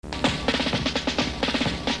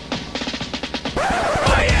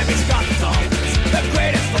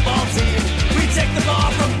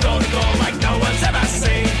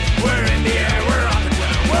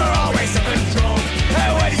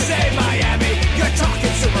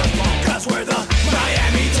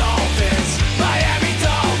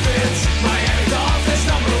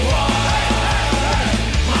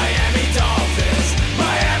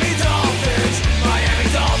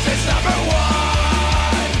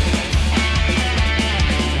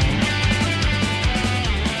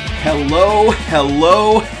Hello.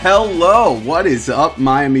 What is up,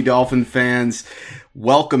 Miami Dolphin fans?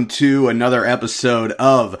 Welcome to another episode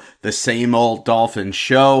of the Same Old Dolphin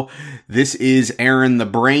Show. This is Aaron the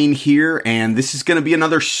Brain here, and this is going to be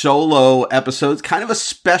another solo episode. It's kind of a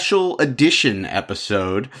special edition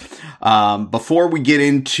episode. Before we get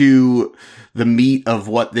into the meat of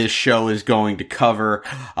what this show is going to cover,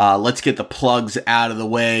 let's get the plugs out of the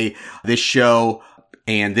way. This show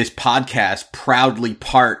and this podcast, proudly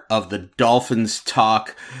part of the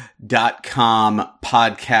DolphinsTalk.com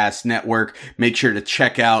podcast network. Make sure to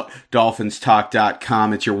check out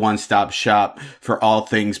DolphinsTalk.com. It's your one-stop shop for all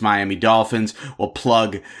things Miami Dolphins. We'll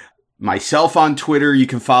plug myself on Twitter. You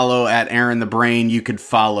can follow at Aaron the Brain. You can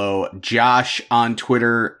follow Josh on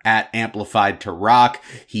Twitter at Amplified to Rock.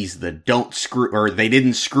 He's the they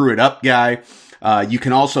didn't screw it up guy. You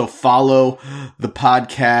can also follow the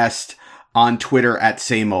podcast on Twitter at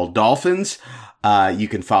Same Old Dolphins. You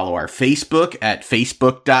can follow our Facebook at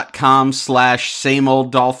facebook.com/Same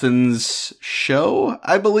Old Dolphins Show,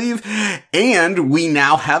 I believe. And we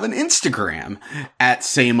now have an Instagram at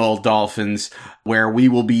Same Old Dolphins, where we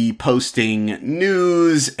will be posting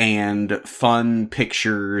news and fun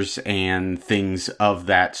pictures and things of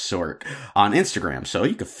that sort on Instagram. So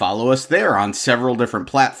you can follow us there on several different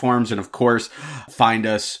platforms, and of course, find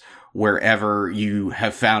us wherever you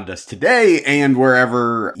have found us today and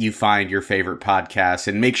wherever you find your favorite podcasts.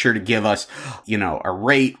 And make sure to give us, a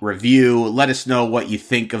rate, review. Let us know what you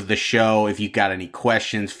think of the show. If you've got any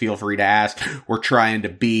questions, feel free to ask. We're trying to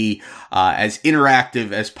be as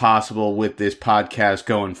interactive as possible with this podcast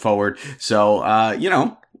going forward. So,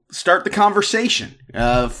 start the conversation.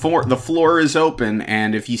 The floor is open,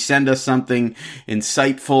 and if you send us something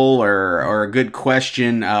insightful or a good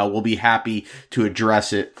question, we'll be happy to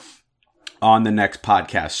address it on the next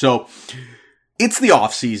podcast. So it's the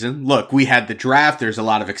off season. Look, we had the draft. There's a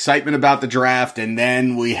lot of excitement about the draft, and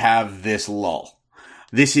then we have this lull.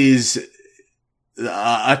 This is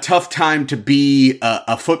a tough time to be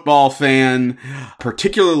a football fan,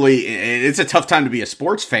 particularly. It's a tough time to be a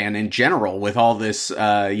sports fan in general with all this,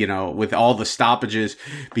 with all the stoppages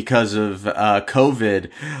because of COVID.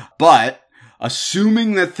 But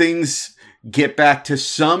assuming that things get back to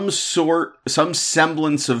some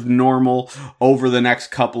semblance of normal over the next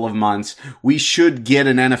couple of months, we should get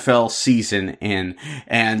an NFL season in.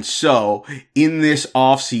 And so in this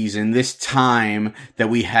off season, this time that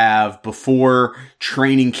we have before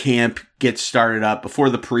training camp gets started up, before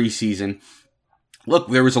the preseason, look,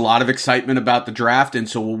 there was a lot of excitement about the draft. And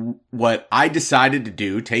so what I decided to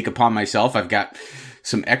do, take upon myself, I've got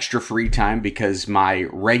some extra free time because my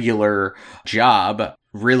regular job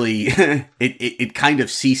really, it kind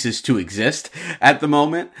of ceases to exist at the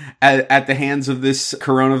moment at the hands of this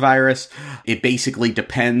coronavirus. It basically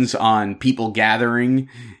depends on people gathering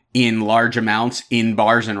in large amounts in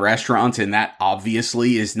bars and restaurants, and that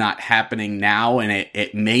obviously is not happening now, and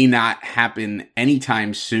it may not happen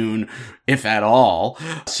anytime soon, if at all.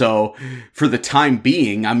 So for the time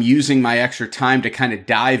being, I'm using my extra time to kind of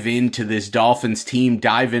dive into this Dolphins team,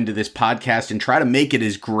 dive into this podcast, and try to make it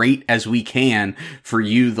as great as we can for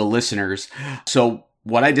you, the listeners. So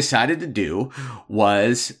what I decided to do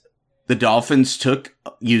was the Dolphins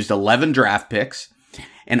used 11 draft picks,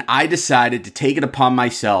 and I decided to take it upon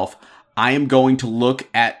myself. I am going to look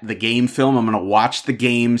at the game film. I'm going to watch the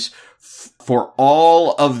games for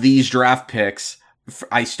all of these draft picks.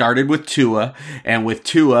 I started with Tua, and with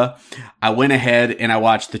Tua, I went ahead and I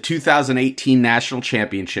watched the 2018 National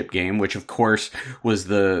Championship game, which of course was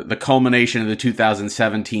the culmination of the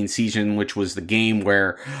 2017 season, which was the game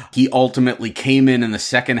where he ultimately came in the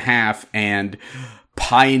second half and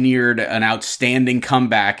pioneered an outstanding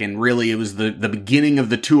comeback, and really it was the beginning of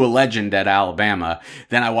the Tua legend at Alabama.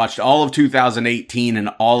 Then I watched all of 2018 and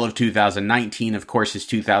all of 2019. Of course, his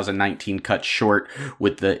 2019 cut short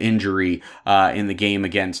with the injury in the game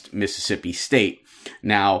against Mississippi State.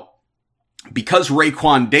 Now, because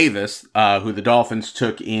Raekwon Davis, who the Dolphins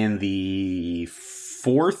took in the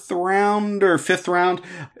 4th round or 5th round,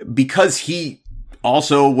 because he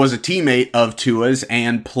also was a teammate of Tua's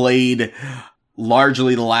and played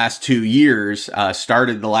largely the last 2 years,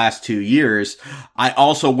 started the last 2 years, I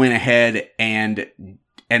also went ahead and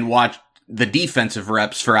watched the defensive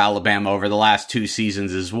reps for Alabama over the last 2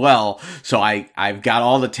 seasons as well. So I've got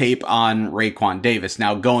all the tape on Raekwon Davis.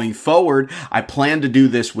 Now going forward, I plan to do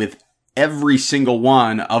this with every single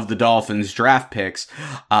one of the Dolphins draft picks,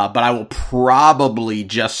 but I will probably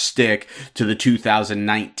just stick to the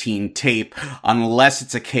 2019 tape unless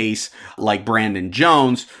it's a case like Brandon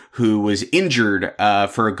Jones, who was injured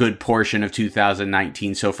for a good portion of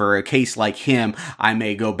 2019. So for a case like him, I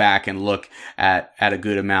may go back and look at a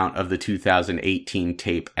good amount of the 2018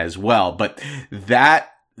 tape as well. But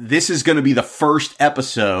this is going to be the first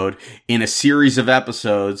episode in a series of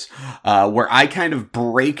episodes where I kind of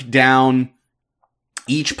break down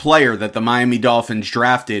each player that the Miami Dolphins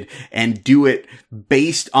drafted and do it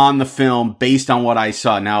based on the film, based on what I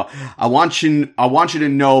saw. Now, I want you to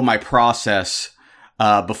know my process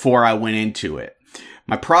before I went into it.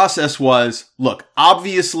 My process was, look,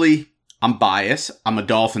 obviously I'm biased. I'm a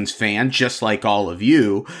Dolphins fan, just like all of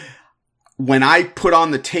you. When I put on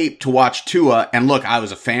the tape to watch Tua, and look, I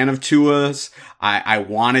was a fan of Tua's. I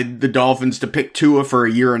wanted the Dolphins to pick Tua for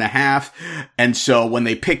a year and a half. And so when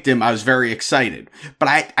they picked him, I was very excited. But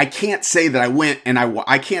I can't say that I went and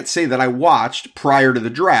I can't say that I watched prior to the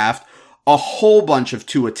draft a whole bunch of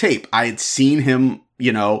Tua tape. I had seen him,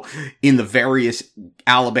 in the various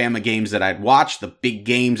Alabama games that I'd watched, the big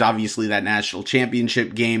games, obviously that national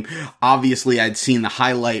championship game. Obviously I'd seen the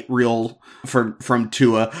highlight reel from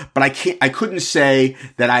Tua, but I couldn't say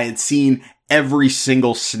that I had seen every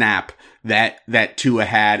single snap that Tua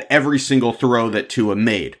had, every single throw that Tua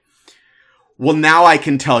made. Well, now I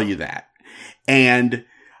can tell you that. And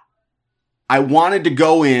I wanted to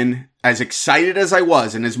go in as excited as I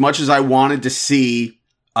was, and as much as I wanted to see,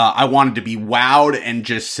 I wanted to be wowed and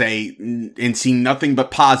just say, and see nothing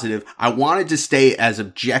but positive. I wanted to stay as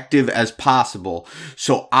objective as possible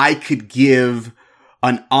so I could give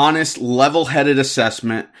an honest, level-headed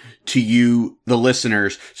assessment to you, the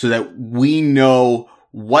listeners, so that we know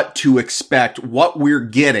what to expect, what we're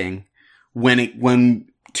getting when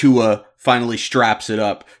Tua finally straps it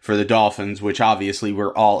up for the Dolphins, which obviously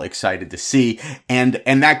we're all excited to see. And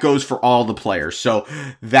that goes for all the players. So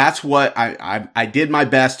that's what I did my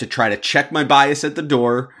best to try to check my bias at the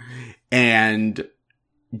door and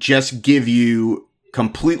just give you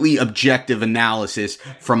completely objective analysis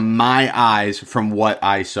from my eyes, from what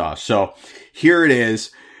I saw. So here it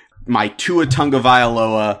is, my Tua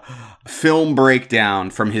Tagovailoa film breakdown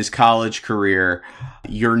from his college career,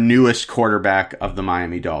 your newest quarterback of the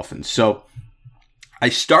Miami Dolphins. So I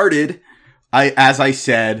started, as I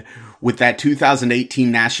said, with that 2018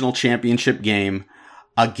 national championship game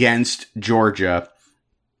against Georgia.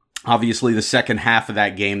 Obviously, the second half of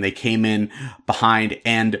that game, they came in behind,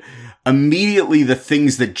 and immediately the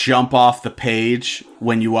things that jump off the page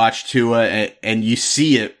when you watch Tua, and you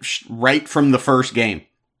see it right from the first game,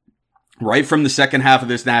 right from the second half of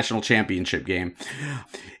this national championship game,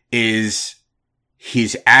 is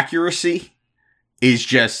his accuracy is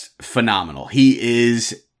just phenomenal.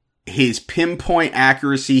 His pinpoint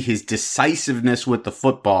accuracy, his decisiveness with the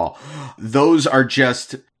football, those are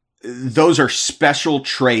special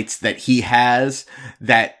traits that he has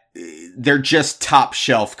that they're just top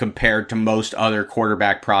shelf compared to most other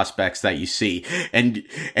quarterback prospects that you see. And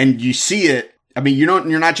you see it. I mean,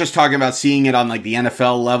 you're not just talking about seeing it on like the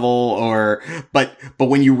NFL level but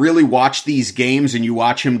when you really watch these games and you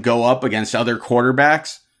watch him go up against other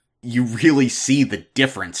quarterbacks, you really see the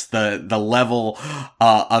difference, the level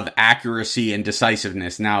of accuracy and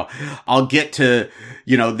decisiveness. Now, I'll get to,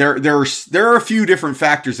 there are a few different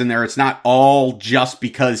factors in there. It's not all just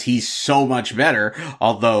because he's so much better,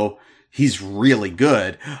 although he's really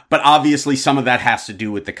good. But obviously some of that has to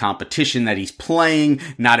do with the competition that he's playing.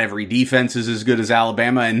 Not every defense is as good as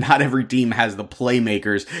Alabama, and not every team has the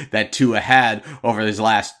playmakers that Tua had over his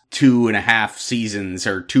last 2.5 seasons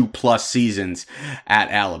or 2+ seasons at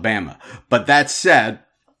Alabama. But that said,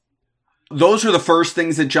 those are the first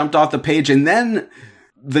things that jumped off the page. And then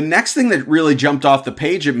the next thing that really jumped off the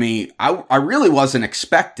page at me, I really wasn't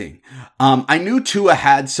expecting. I knew Tua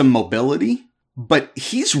had some mobility, but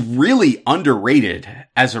he's really underrated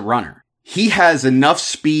as a runner. He has enough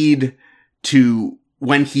speed to,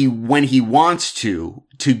 when he wants to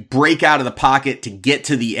break out of the pocket, to get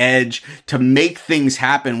to the edge, to make things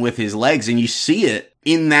happen with his legs. And you see it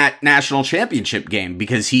in that national championship game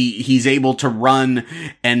because he's able to run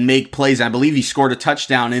and make plays. I believe he scored a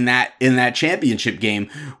touchdown in that championship game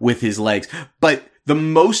with his legs. But the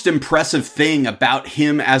most impressive thing about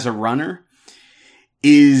him as a runner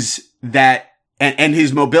is that, and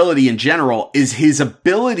his mobility in general, is his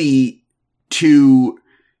ability to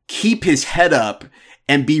keep his head up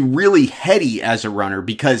and be really heady as a runner,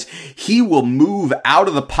 because he will move out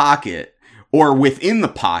of the pocket or within the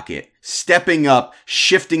pocket, stepping up,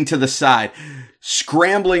 shifting to the side,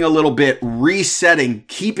 scrambling a little bit, resetting,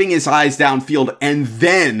 keeping his eyes downfield, and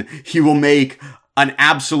then he will make an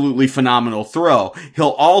absolutely phenomenal throw. He'll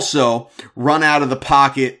also run out of the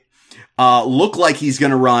pocket, look like he's going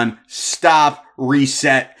to run, stop,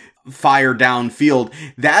 reset, fire downfield,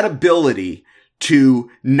 that ability to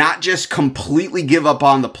not just completely give up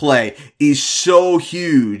on the play is so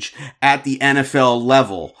huge at the NFL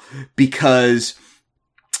level, because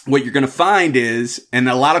what you're going to find is, and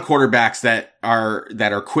a lot of quarterbacks that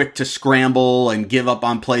are quick to scramble and give up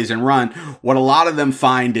on plays and run, what a lot of them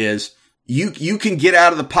find is you can get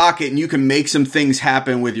out of the pocket and you can make some things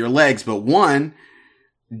happen with your legs. But one,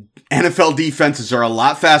 NFL defenses are a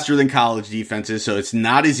lot faster than college defenses, so it's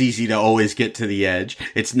not as easy to always get to the edge.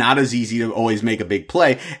 It's not as easy to always make a big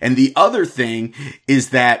play. And the other thing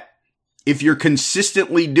is that if you're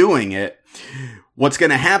consistently doing it, what's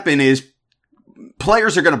going to happen is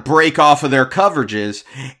players are going to break off of their coverages,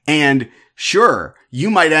 and sure, you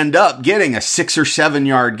might end up getting a 6 or 7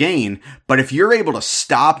 yard gain, but if you're able to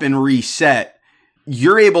stop and reset,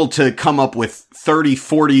 you're able to come up with 30,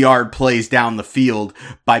 40 yard plays down the field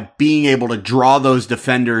by being able to draw those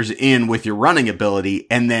defenders in with your running ability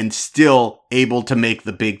and then still able to make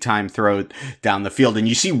the big time throw down the field. And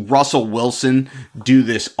you see Russell Wilson do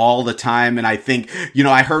this all the time. And I think,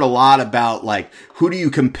 I heard a lot about like, who do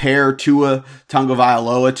you compare Tua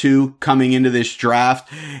Tagovailoa to coming into this draft?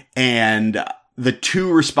 And the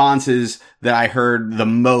two responses that I heard the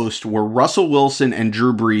most were Russell Wilson and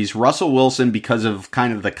Drew Brees. Russell Wilson because of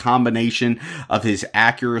kind of the combination of his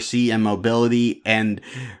accuracy and mobility, and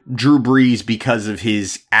Drew Brees because of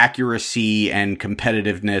his accuracy and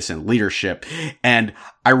competitiveness and leadership. And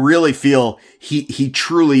I really feel he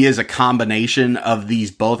truly is a combination of these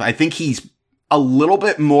both. I think he's a little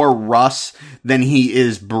bit more Russ than he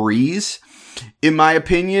is Brees, in my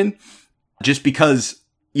opinion, just because,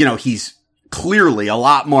 he's clearly a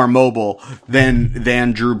lot more mobile than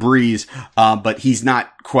Drew Brees, but he's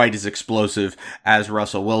not quite as explosive as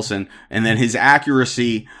Russell Wilson. And then his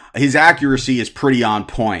accuracy is pretty on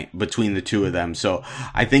point between the two of them. So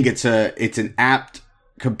I think it's an apt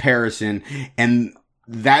comparison, and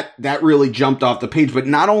that really jumped off the page. But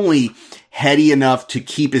not only heady enough to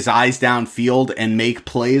keep his eyes downfield and make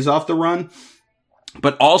plays off the run,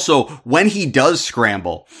 but also when he does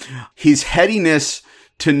scramble, his headiness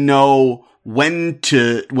to know when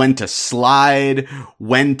to slide,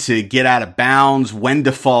 when to get out of bounds, when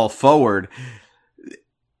to fall forward.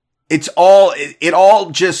 It all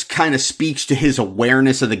just kind of speaks to his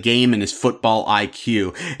awareness of the game and his football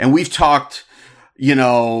IQ. And we've talked,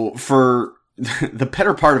 for the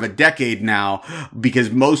better part of a decade now, because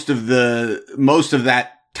most of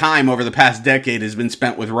that time over the past decade has been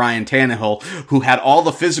spent with Ryan Tannehill, who had all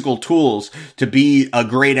the physical tools to be a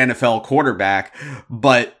great NFL quarterback,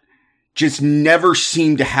 but just never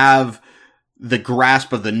seemed to have the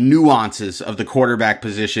grasp of the nuances of the quarterback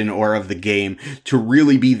position or of the game to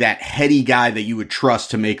really be that heady guy that you would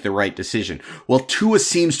trust to make the right decision. Well, Tua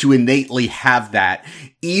seems to innately have that,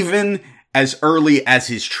 even as early as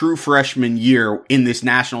his true freshman year in this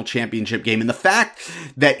national championship game. And the fact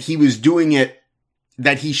that he was doing it,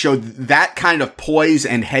 that he showed that kind of poise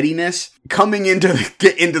and headiness coming into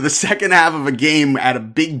the second half of a game at a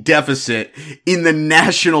big deficit in the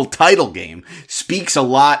national title game speaks a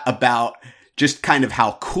lot about just kind of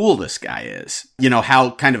how cool this guy is, how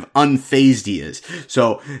kind of unfazed he is.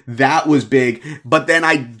 So that was big. But then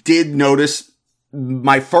I did notice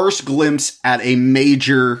my first glimpse at a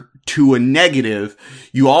major to a negative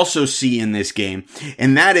you also see in this game.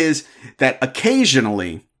 And that is that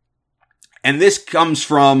occasionally, and this comes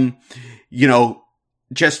from,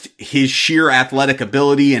 just his sheer athletic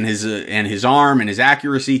ability and his arm and his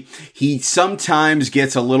accuracy, he sometimes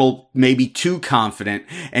gets a little maybe too confident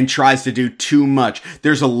and tries to do too much.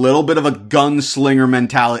 There's a little bit of a gunslinger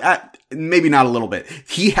mentality. Maybe not a little bit.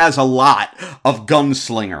 He has a lot of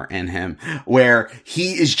gunslinger in him where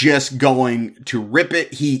he is just going to rip it.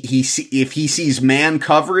 If he sees man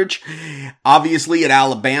coverage, obviously at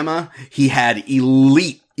Alabama, he had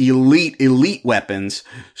elite weapons.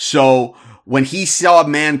 So when he saw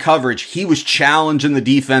man coverage, he was challenging the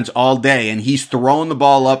defense all day, and he's throwing the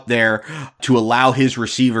ball up there to allow his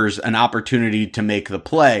receivers an opportunity to make the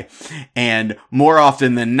play. And more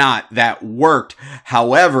often than not, that worked.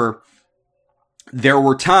 However, there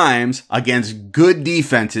were times against good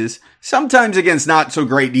defenses, sometimes against not so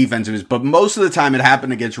great defenses, but most of the time it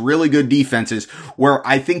happened against really good defenses where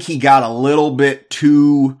I think he got a little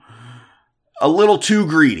too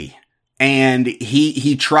greedy. And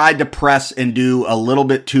he tried to press and do a little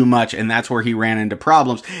bit too much, and that's where he ran into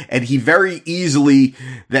problems. And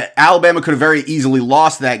Alabama could have very easily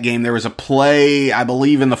lost that game. There was a play, I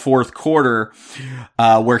believe, in the fourth quarter,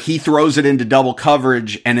 where he throws it into double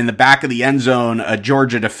coverage, and in the back of the end zone, a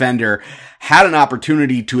Georgia defender had an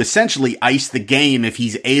opportunity to essentially ice the game if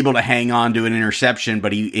he's able to hang on to an interception,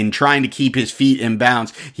 but in trying to keep his feet in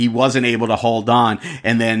bounds, he wasn't able to hold on.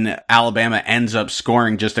 And then Alabama ends up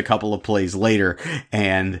scoring just a couple of plays later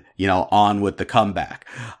and, on with the comeback.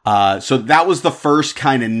 So that was the first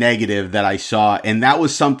kind of negative that I saw. And that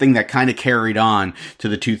was something that kind of carried on to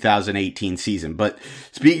the 2018 season. But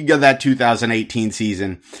speaking of that 2018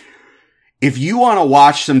 season, if you want to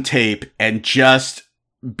watch some tape and just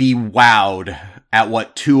be wowed at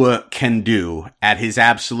what Tua can do at his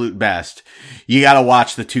absolute best, you got to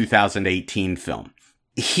watch the 2018 film.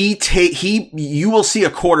 You will see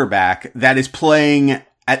a quarterback that is playing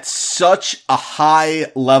at such a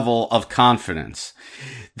high level of confidence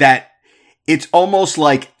that it's almost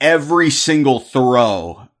like every single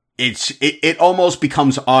throw, it almost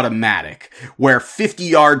becomes automatic, where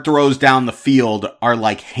 50-yard throws down the field are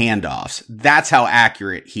like handoffs. That's how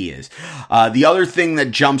accurate he is. The other thing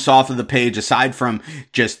that jumps off of the page, aside from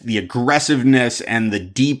just the aggressiveness and the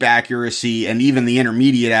deep accuracy and even the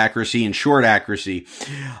intermediate accuracy and short accuracy,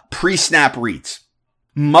 pre-snap reads.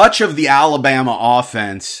 Much of the Alabama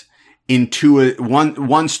offense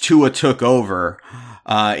once Tua took over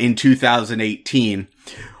in 2018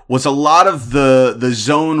 was a lot of the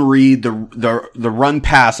zone read, the run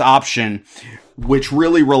pass option, which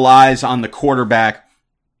really relies on the quarterback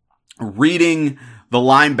reading the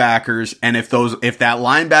linebackers. And if that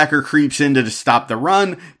linebacker creeps in to stop the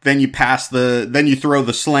run, then you throw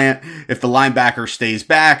the slant. If the linebacker stays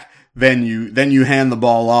back, then you hand the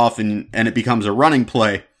ball off and it becomes a running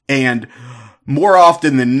play. And more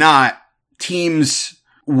often than not, teams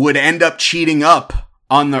would end up cheating up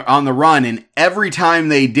on the run, and every time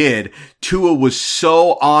they did, Tua was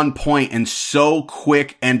so on point and so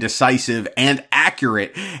quick and decisive and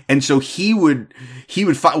accurate. And so he would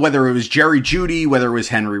fight, whether it was Jerry Jeudy, whether it was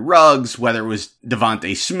Henry Ruggs, whether it was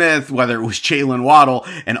Devontae Smith, whether it was Jalen Waddle,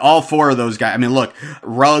 and all four of those guys. I mean, look,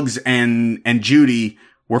 Ruggs and Jeudy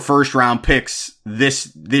were first round picks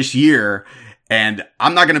this year. And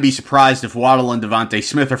I'm not going to be surprised if Waddle and Devontae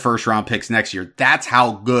Smith are first round picks next year. That's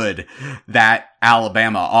how good that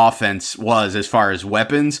Alabama offense was as far as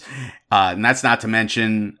weapons. And that's not to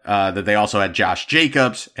mention, that they also had Josh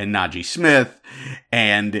Jacobs and Najee Smith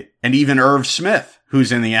and even Irv Smith,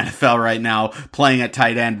 who's in the NFL right now playing at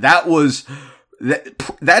tight end. That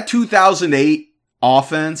 2008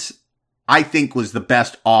 offense, I think, was the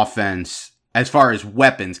best offense as far as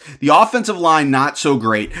weapons. The offensive line, not so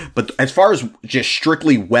great, but as far as just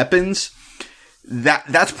strictly weapons,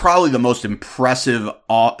 that's probably the most impressive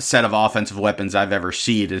set of offensive weapons I've ever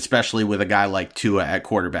seen, especially with a guy like Tua at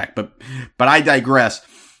quarterback. But I digress.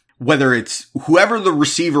 Whether it's whoever the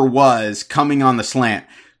receiver was coming on the slant,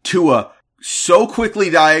 Tua so quickly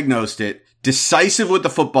diagnosed it, decisive with the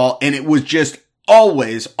football, and it was just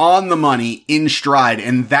always on the money, in stride.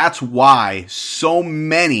 And that's why so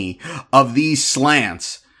many of these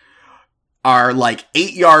slants are like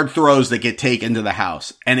 8-yard throws that get taken to the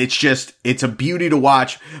house. And it's a beauty to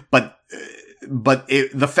watch. But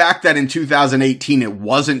the fact that in 2018, it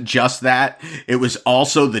wasn't just that, it was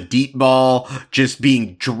also the deep ball just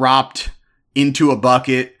being dropped into a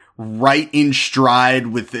bucket right in stride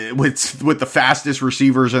with the fastest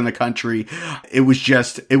receivers in the country. It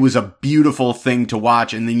was a beautiful thing to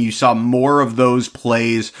watch. And then you saw more of those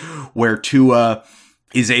plays where Tua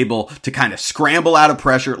is able to kind of scramble out of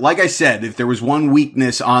pressure. Like I said, if there was one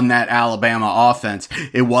weakness on that Alabama offense,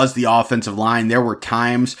 it was the offensive line. There were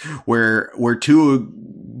times where Tua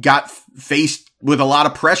got faced with a lot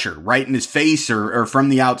of pressure right in his face or from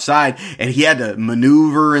the outside, and he had to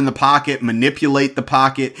maneuver in the pocket, manipulate the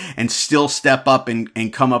pocket, and still step up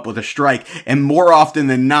and come up with a strike. And more often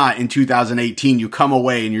than not in 2018, you come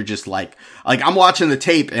away and you're just like I'm watching the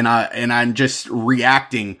tape and I'm just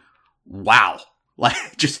reacting, wow.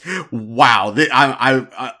 Like, just, wow. I'm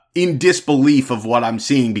in disbelief of what I'm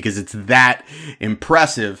seeing because it's that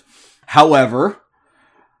impressive. However,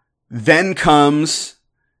 then comes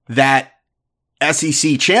that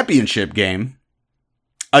SEC championship game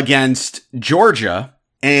against Georgia,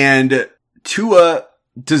 and Tua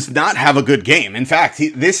does not have a good game. In fact,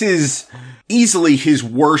 this is easily his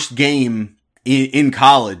worst game in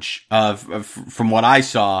college, from what I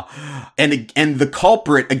saw. And the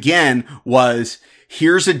culprit again was,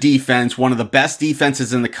 here's a defense, one of the best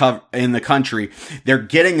defenses in the country. They're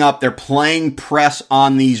getting up, they're playing press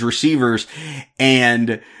on these receivers,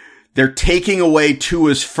 and they're taking away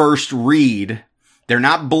Tua's first read. They're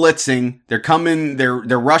not blitzing.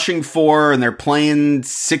 They're rushing 4 and they're playing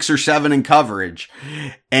 6 or 7 in coverage.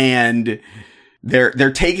 And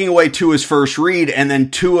they're taking away Tua's first read, and then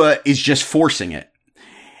Tua is just forcing it.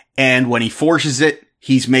 And when he forces it,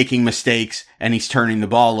 he's making mistakes and he's turning the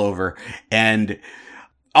ball over. And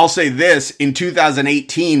I'll say this, in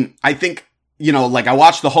 2018, I think, I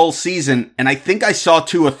watched the whole season and I think I saw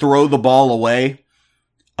Tua throw the ball away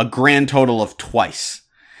a grand total of twice.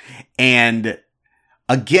 And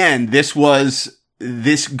again, this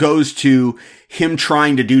goes to him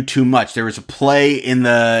trying to do too much. There was a play in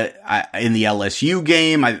the LSU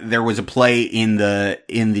game. There was a play in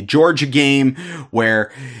the Georgia game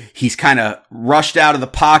where he's kind of rushed out of the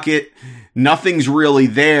pocket. Nothing's really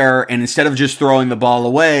there. And instead of just throwing the ball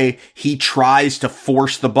away, he tries to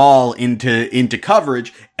force the ball into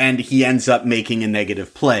coverage, and he ends up making a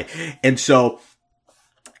negative play. And so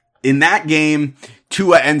in that game,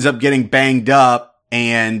 Tua ends up getting banged up,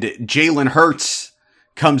 and Jalen Hurts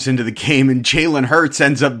comes into the game, and Jalen Hurts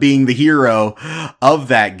ends up being the hero of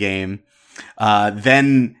that game.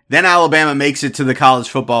 Then Alabama makes it to the college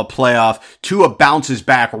football playoff. Tua bounces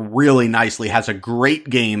back really nicely, has a great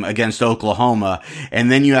game against Oklahoma.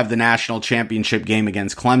 And then you have the national championship game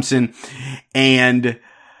against Clemson. And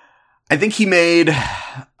I think he made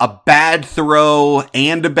a bad throw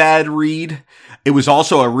and a bad read. It was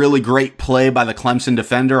also a really great play by the Clemson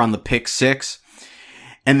defender on the pick six.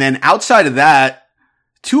 And then outside of that,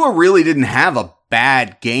 Tua really didn't have a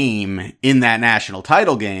bad game in that national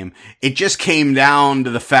title game. It just came down to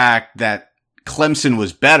the fact that Clemson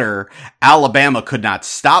was better. Alabama could not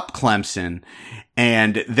stop Clemson.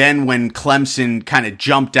 And then when Clemson kind of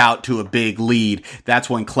jumped out to a big lead, that's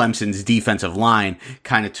when Clemson's defensive line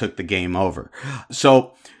kind of took the game over.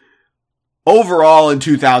 So overall in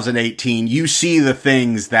 2018, you see the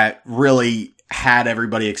things that really had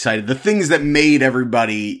everybody excited. The things that made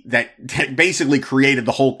everybody, that basically created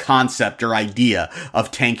the whole concept or idea of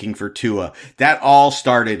tanking for Tua. That all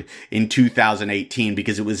started in 2018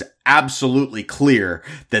 because it was absolutely clear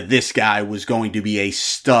that this guy was going to be a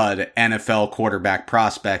stud NFL quarterback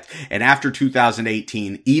prospect. And after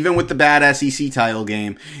 2018, even with the bad SEC title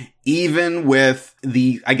game, even with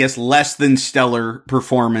the, I guess, less than stellar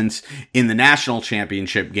performance in the national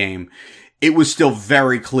championship game, it was still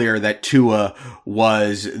very clear that Tua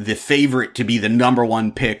was the favorite to be the number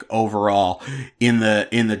one pick overall in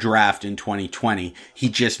the draft in 2020. He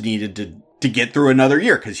just needed to get through another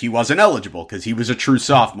year because he wasn't eligible because he was a true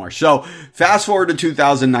sophomore. So fast forward to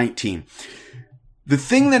 2019. The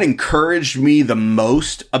thing that encouraged me the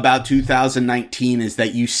most about 2019 is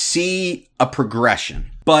that you see a progression,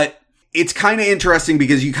 but it's kind of interesting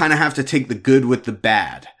because you kind of have to take the good with the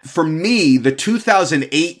bad. For me, the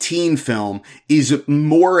 2018 film is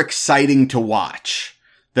more exciting to watch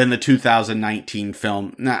than the 2019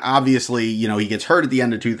 film. Now, obviously, he gets hurt at the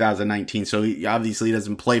end of 2019, so he obviously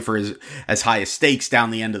doesn't play for as high a stakes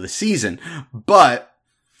down the end of the season. But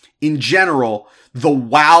in general, the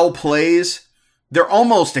wow plays, they're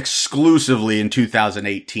almost exclusively in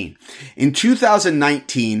 2018. In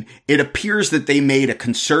 2019, it appears that they made a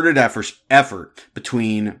concerted effort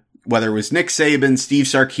between whether it was Nick Saban, Steve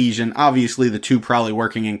Sarkisian, obviously the two probably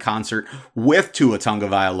working in concert with Tua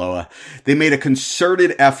Tagovailoa. They made a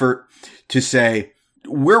concerted effort to say,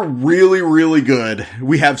 we're really, really good.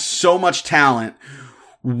 We have so much talent.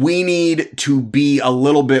 We need to be a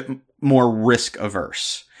little bit more risk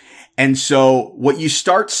averse. And so what you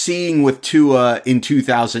start seeing with Tua in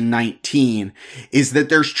 2019 is that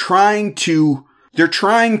they're trying to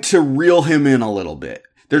reel him in a little bit.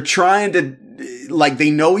 They're trying to, they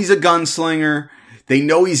know he's a gunslinger. They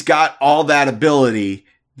know he's got all that ability.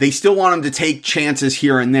 They still want him to take chances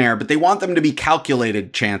here and there, but they want them to be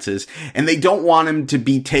calculated chances, and they don't want him to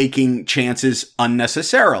be taking chances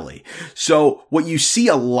unnecessarily. So what you see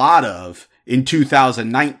a lot of in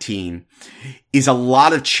 2019 is a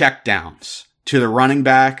lot of checkdowns to the running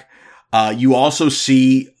back. You also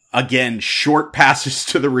see, again, short passes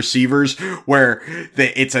to the receivers where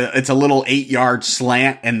it's a little 8-yard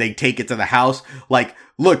slant and they take it to the house.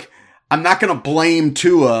 Look, I'm not going to blame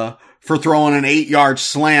Tua for throwing an 8-yard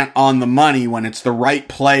slant on the money when it's the right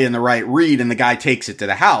play and the right read and the guy takes it to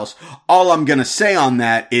the house. All I'm going to say on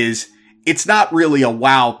that is it's not really a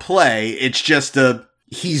wow play. It's just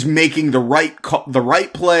he's making the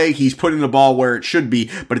right play. He's putting the ball where it should be,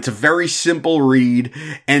 but it's a very simple read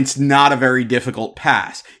and it's not a very difficult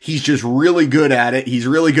pass. He's just really good at it. He's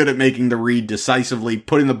really good at making the read decisively,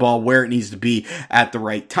 putting the ball where it needs to be at the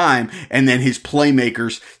right time, and then his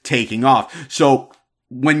playmakers taking off. So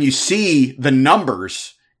when you see the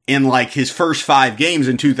numbers in his first 5 games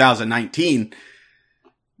in 2019,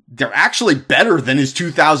 they're actually better than his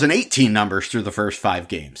 2018 numbers through the first 5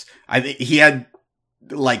 games. I think he had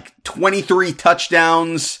 23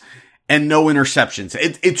 touchdowns and no interceptions.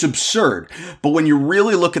 It's absurd. But when you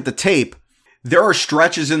really look at the tape, there are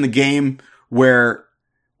stretches in the game where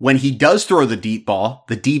when he does throw the deep ball,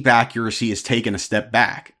 the deep accuracy is taken a step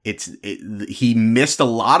back. He missed a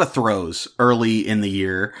lot of throws early in the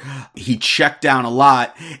year. He checked down a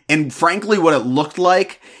lot. And frankly, what it looked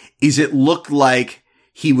like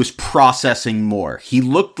he was processing more. He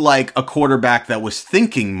looked like a quarterback that was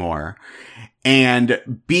thinking more and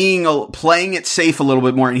playing it safe a little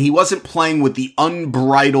bit more. And he wasn't playing with the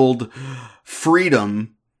unbridled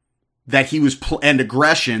freedom that he was and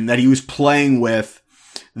aggression that he was playing with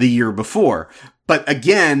the year before. But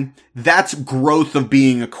again, that's growth of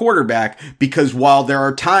being a quarterback, because while there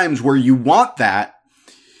are times where you want that,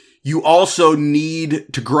 you also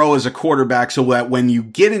need to grow as a quarterback so that when you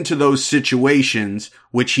get into those situations,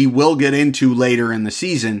 which he will get into later in the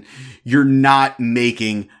season, you're not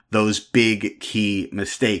making those big key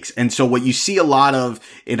mistakes. And so what you see a lot of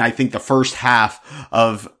in, I think, the first half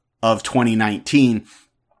of 2019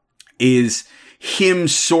 is him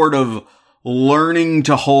sort of learning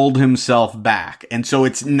to hold himself back. And so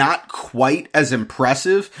it's not quite as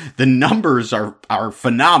impressive. The numbers are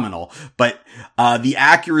phenomenal, but the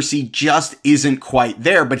accuracy just isn't quite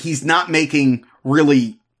there. But he's not making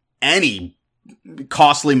really any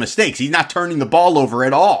costly mistakes. He's not turning the ball over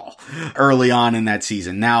at all early on in that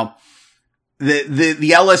season. Now,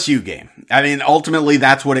 the LSU game. I mean, ultimately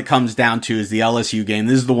that's what it comes down to, is the LSU game.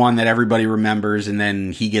 This is the one that everybody remembers, and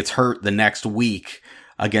then he gets hurt the next week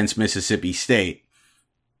against Mississippi State.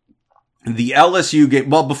 The LSU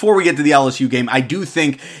game, well, before we get to the LSU game, I do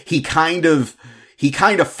think he kind of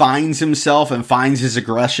finds himself and finds his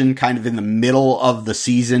aggression kind of in the middle of the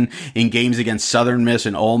season in games against Southern Miss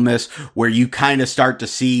and Ole Miss, where you kind of start to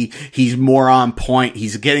see he's more on point.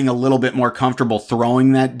 He's getting a little bit more comfortable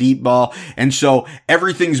throwing that deep ball. And so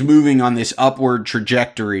everything's moving on this upward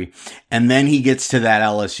trajectory. And then he gets to that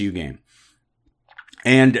LSU game.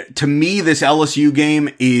 And to me, this LSU game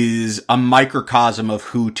is a microcosm of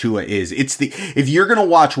who Tua is. If you're going to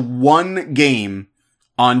watch one game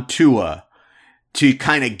on Tua to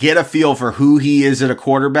kind of get a feel for who he is at a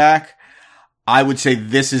quarterback, I would say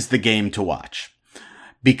this is the game to watch.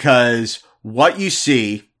 Because what you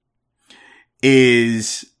see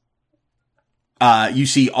is, you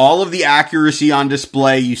see all of the accuracy on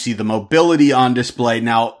display. You see the mobility on display.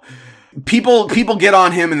 Now, People get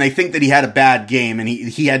on him and they think that he had a bad game, and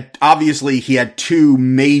he had two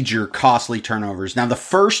major costly turnovers. Now, the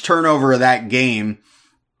first turnover of that game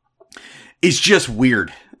is just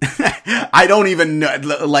weird. I don't even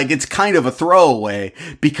know, like, it's kind of a throwaway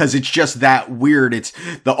because it's just that weird. It's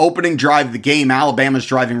the opening drive of the game. Alabama's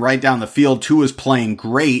driving right down the field. Tua's playing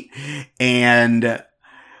great, and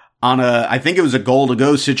I think it was a goal to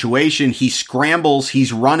go situation, he scrambles,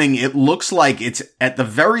 he's running. It looks like it's at the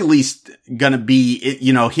very least going to be,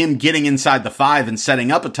 him getting inside the 5 and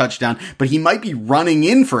setting up a touchdown, but he might be running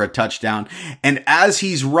in for a touchdown. And as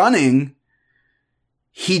he's running,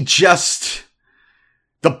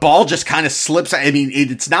 the ball just kind of slips. I mean,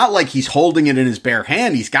 it's not like he's holding it in his bare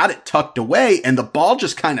hand. He's got it tucked away, and the ball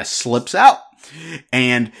just kind of slips out.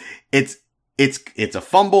 And it's a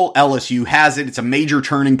fumble. LSU has it. It's a major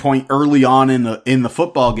turning point early on in the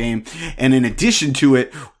football game. And in addition to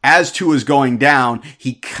it, as Tua's going down,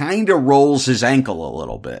 he kind of rolls his ankle a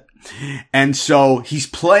little bit. And so he's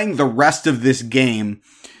playing the rest of this game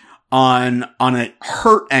on a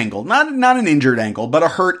hurt ankle, not an injured ankle, but a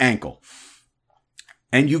hurt ankle.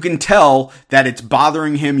 And you can tell that it's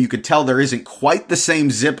bothering him. You could tell there isn't quite the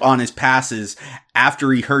same zip on his passes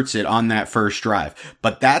after he hurts it on that first drive.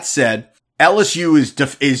 But that said, LSU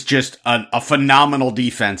is just a phenomenal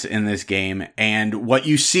defense in this game. And what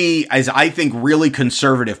you see is, I think, really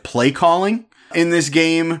conservative play calling in this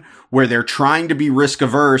game, where they're trying to be risk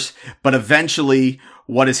averse, but eventually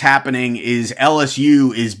what is happening is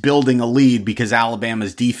LSU is building a lead because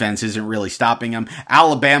Alabama's defense isn't really stopping them.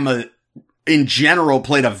 Alabama in general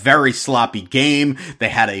played a very sloppy game. They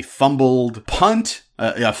had a fumbled punt,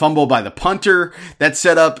 a fumble by the punter that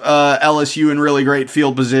set up LSU in really great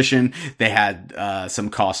field position. They had some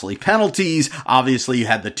costly penalties. Obviously, you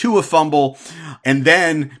had the Tua fumble. And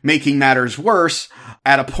then, making matters worse,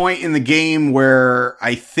 at a point in the game where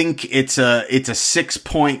I think it's a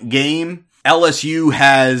 6-point game, LSU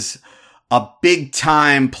has a big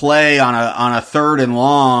time play on a 3rd and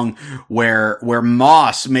long where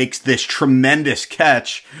Moss makes this tremendous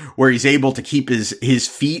catch where he's able to keep his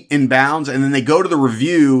feet in bounds. And then they go to the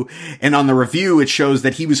review, and on the review, it shows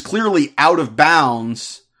that he was clearly out of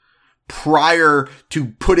bounds prior to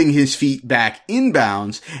putting his feet back in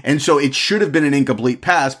bounds. And so it should have been an incomplete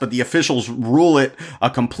pass, but the officials rule it a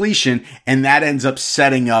completion, and that ends up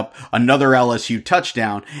setting up another LSU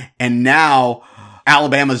touchdown. And now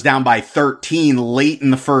Alabama's down by 13 late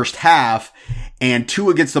in the first half, and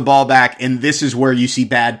Tua gets the ball back, and this is where you see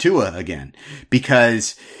bad Tua again.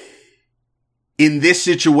 Because in this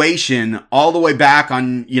situation, all the way back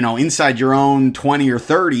on, inside your own 20 or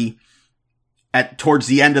 30, towards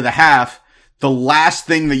the end of the half, the last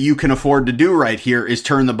thing that you can afford to do right here is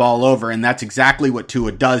turn the ball over, and that's exactly what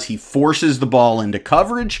Tua does. He forces the ball into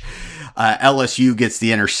coverage. LSU gets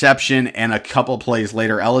the interception, and a couple plays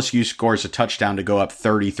later, LSU scores a touchdown to go up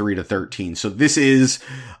 33-13. So this is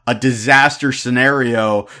a disaster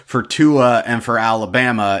scenario for Tua and for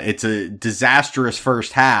Alabama. It's a disastrous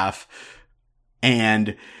first half,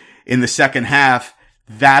 and in the second half,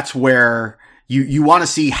 that's where you want to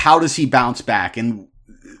see how does he bounce back. And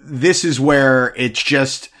this is where it's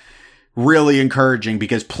just really encouraging,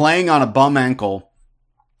 because playing on a bum ankle,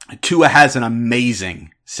 Tua has an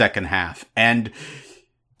amazing second half and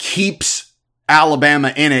keeps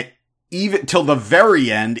Alabama in it even till the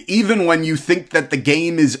very end, even when you think that the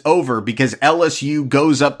game is over, because LSU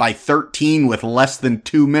goes up by 13 with less than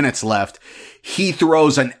 2 minutes left. He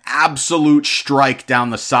throws an absolute strike down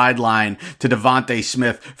the sideline to Devontae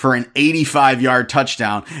Smith for an 85-yard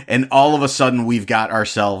touchdown, and all of a sudden we've got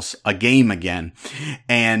ourselves a game again.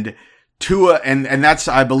 And Tua, and that's,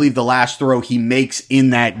 I believe, the last throw he makes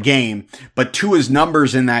in that game. But Tua's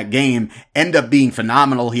numbers in that game end up being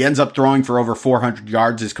phenomenal. He ends up throwing for over 400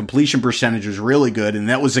 yards. His completion percentage was really good, and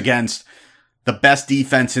that was against the best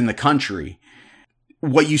defense in the country.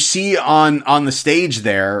 What you see on the stage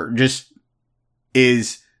there just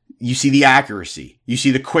is you see the accuracy, you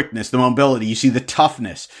see the quickness, the mobility, you see the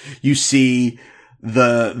toughness, you see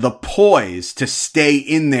the poise to stay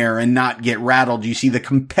in there and not get rattled. You see the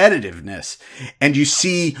competitiveness, and you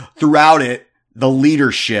see throughout it the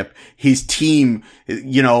leadership, his team,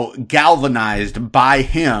 galvanized by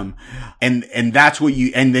him. And that's what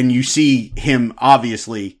and then you see him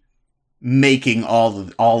obviously making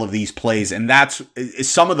all of these plays. And that's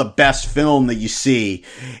some of the best film that you see.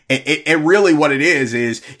 It really, what it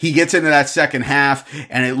is he gets into that second half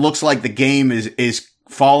and it looks like the game is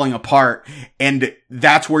falling apart. And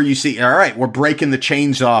that's where you see, all right, we're breaking the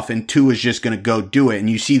chains off and Tua's just going to go do it. And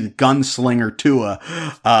you see the gunslinger Tua,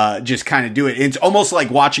 just kind of do it. It's almost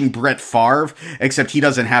like watching Brett Favre, except he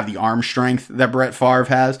doesn't have the arm strength that Brett Favre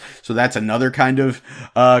has. So that's another kind of,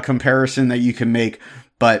 comparison that you can make.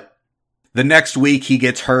 But the next week he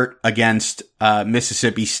gets hurt against,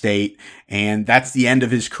 Mississippi State, and that's the end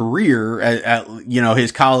of his career,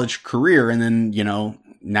 his college career. And then,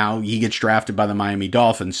 now he gets drafted by the Miami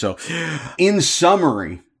Dolphins. So in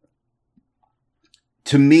summary,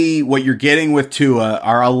 to me, what you're getting with Tua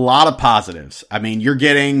are a lot of positives.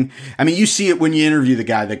 You see it when you interview the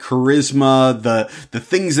guy, the charisma, the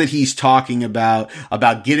things that he's talking about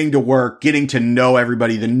getting to work, getting to know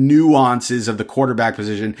everybody, the nuances of the quarterback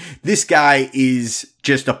position. This guy is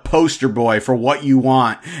just a poster boy for what you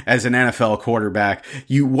want as an NFL quarterback.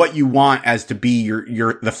 What you want as to be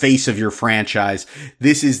the face of your franchise.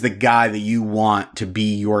 This is the guy that you want to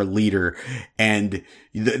be your leader. And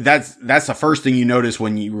that's the first thing you notice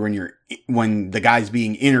when the guy's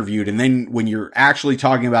being interviewed. And then when you're actually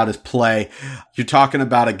talking about his play, you're talking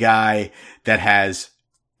about a guy that has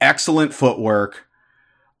excellent footwork,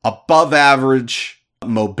 above average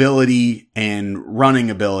mobility and running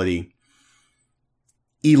ability,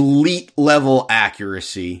 elite level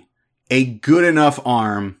accuracy, a good enough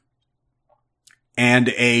arm, and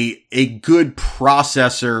a good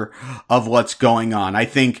processor of what's going on. I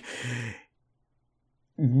think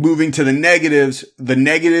moving to the negatives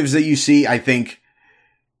that you see, I think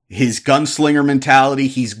his gunslinger mentality,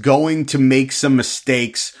 he's going to make some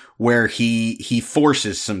mistakes where he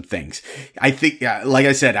forces some things. I think, like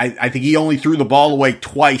I said, I think he only threw the ball away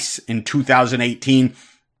twice in 2018.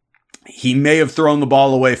 He may have thrown the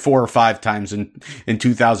ball away 4 or 5 times in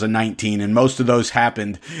 2019, and most of those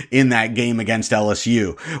happened in that game against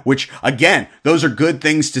LSU, which, again, those are good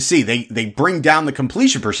things to see. They bring down the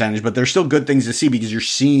completion percentage, but they're still good things to see because you're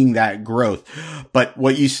seeing that growth. But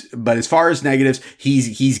as far as negatives,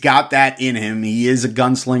 he's got that in him. He is a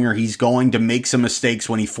gunslinger. He's going to make some mistakes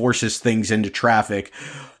when he forces things into traffic.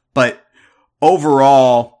 But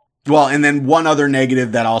overall, and then one other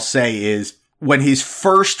negative that I'll say is, when his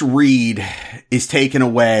first read is taken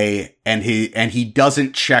away and he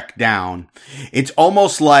doesn't check down, it's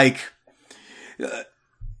almost like,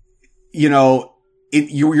 you're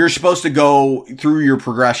supposed to go through your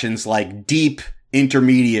progressions like deep,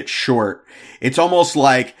 intermediate, short. It's almost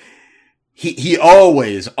like he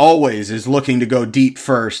always is looking to go deep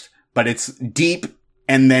first, but it's deep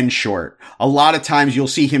and then short. A lot of times you'll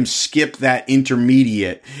see him skip that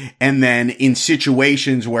intermediate. And then in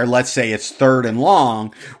situations where, let's say it's 3rd and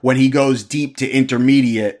long, when he goes deep to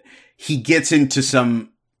intermediate, he gets into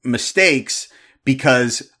some mistakes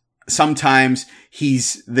because sometimes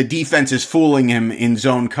the defense is fooling him in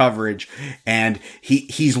zone coverage, and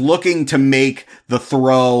he's looking to make the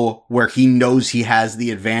throw where he knows he has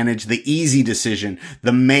the advantage, the easy decision.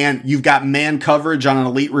 You've got man coverage on an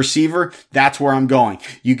elite receiver. That's where I'm going.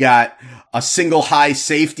 You got a single high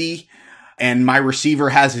safety and my receiver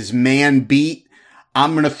has his man beat.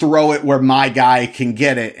 I'm going to throw it where my guy can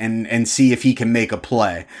get it and see if he can make a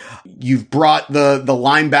play. You've brought the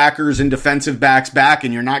linebackers and defensive backs back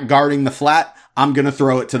and you're not guarding the flat. I'm going to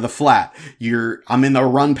throw it to the flat. I'm in the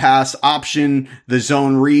run pass option, the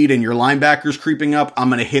zone read, and your linebackers creeping up. I'm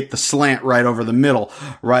going to hit the slant right over the middle,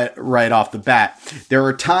 right off the bat. There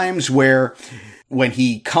are times where when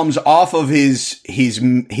he comes off of his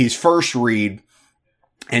first read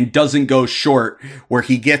and doesn't go short, where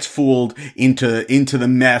he gets fooled into the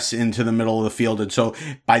mess, into the middle of the field. And so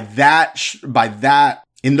by that,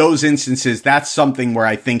 in those instances, that's something where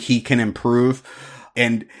I think he can improve.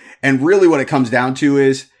 And really what it comes down to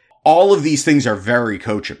is all of these things are very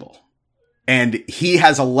coachable. And he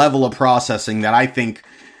has a level of processing that I think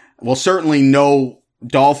will certainly know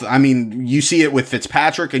I mean, you see it with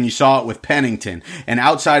Fitzpatrick and you saw it with Pennington. And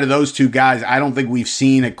outside of those two guys, I don't think we've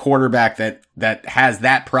seen a quarterback that has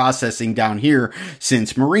that processing down here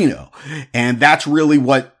since Marino. And that's really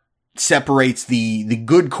what separates the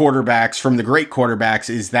good quarterbacks from the great quarterbacks,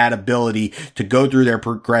 is that ability to go through their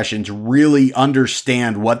progressions, really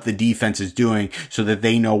understand what the defense is doing so that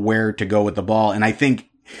they know where to go with the ball. And I think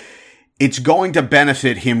it's going to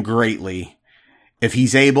benefit him greatly if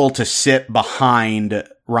he's able to sit behind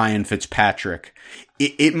Ryan Fitzpatrick.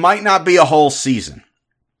 It might not be a whole season,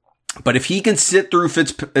 but if he can sit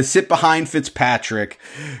behind Fitzpatrick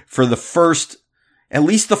for at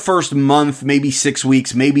least the first month, maybe 6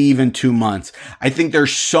 weeks, maybe even 2 months, I think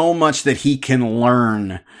there's so much that he can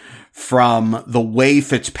learn from the way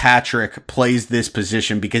Fitzpatrick plays this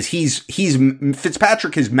position, because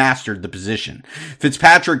Fitzpatrick has mastered the position.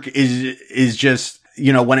 Fitzpatrick is just,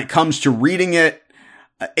 when it comes to reading it,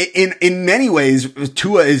 in many ways,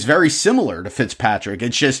 Tua is very similar to Fitzpatrick.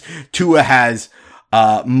 It's just Tua has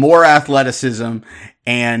more athleticism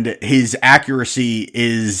and his accuracy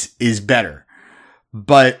is better.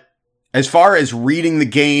 But as far as reading the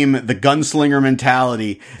game, the gunslinger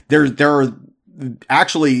mentality, there are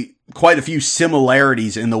actually quite a few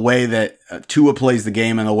similarities in the way that Tua plays the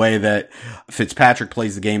game and the way that Fitzpatrick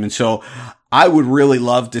plays the game. And so I would really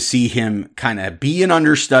love to see him kind of be an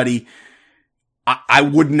understudy. I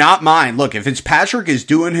would not mind. Look, if Fitzpatrick is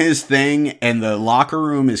doing his thing and the locker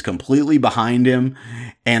room is completely behind him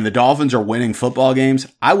and the Dolphins are winning football games,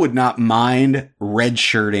 I would not mind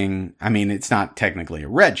redshirting. I mean, it's not technically a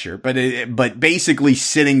red shirt, but basically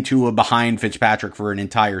sitting behind Fitzpatrick for an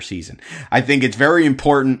entire season. I think it's very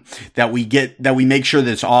important that we make sure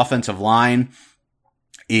this offensive line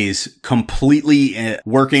is completely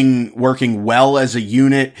working well as a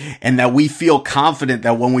unit, and that we feel confident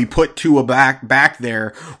that when we put Tua back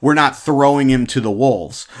there, we're not throwing him to the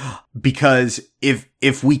wolves. Because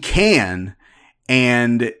if we can,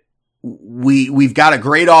 and we've got a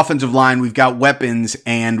great offensive line, we've got weapons,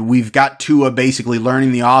 and we've got Tua basically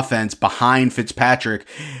learning the offense behind Fitzpatrick,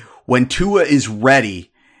 when Tua is ready,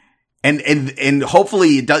 and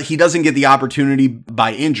hopefully he doesn't get the opportunity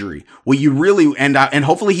by injury. What you really, and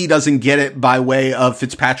hopefully he doesn't get it by way of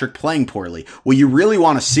Fitzpatrick playing poorly. What you really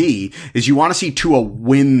want to see is Tua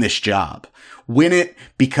win this job. Win it,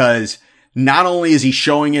 because not only is he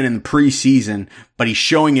showing it in the preseason, but he's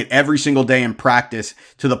showing it every single day in practice,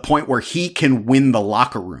 to the point where he can win the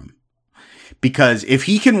locker room. Because if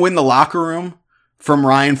he can win the locker room from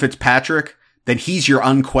Ryan Fitzpatrick, then he's your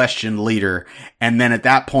unquestioned leader. And then at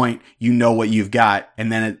that point, you know what you've got.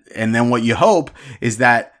 And then what you hope is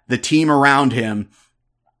that the team around him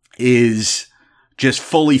is just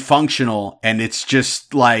fully functional. And it's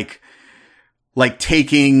just like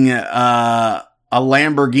taking a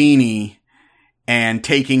Lamborghini and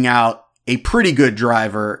taking out a pretty good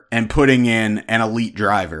driver and putting in an elite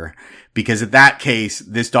driver. Because in that case,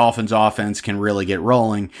 this Dolphins offense can really get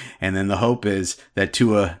rolling. And then the hope is that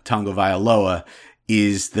Tua Tagovailoa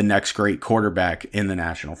is the next great quarterback in the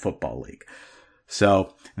National Football League.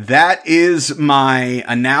 So that is my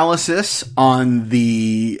analysis on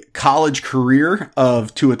the college career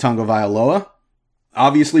of Tua Tagovailoa.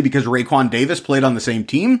 Obviously, because Raekwon Davis played on the same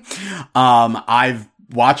team, I've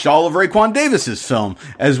watched all of Raekwon Davis's film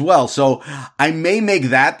as well. So I may make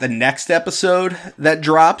that the next episode that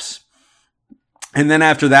drops. And then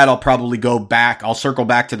after that, I'll probably I'll circle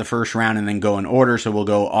back to the first round and then go in order. So we'll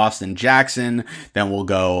go Austin Jackson, then we'll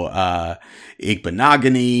go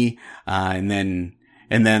Igbenogany, and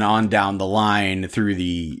and then on down the line through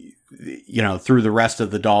the rest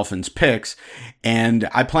of the Dolphins picks. And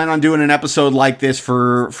I plan on doing an episode like this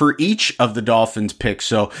for each of the Dolphins picks.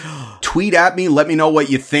 So tweet at me. Let me know what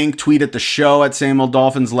you think. Tweet at the show at Same Old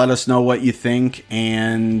Dolphins. Let us know what you think.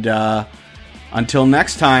 And until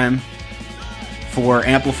next time, for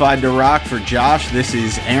Amplified to Rock, for Josh, this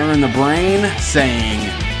is Aaron the Brain saying,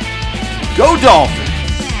 Go Dolphins!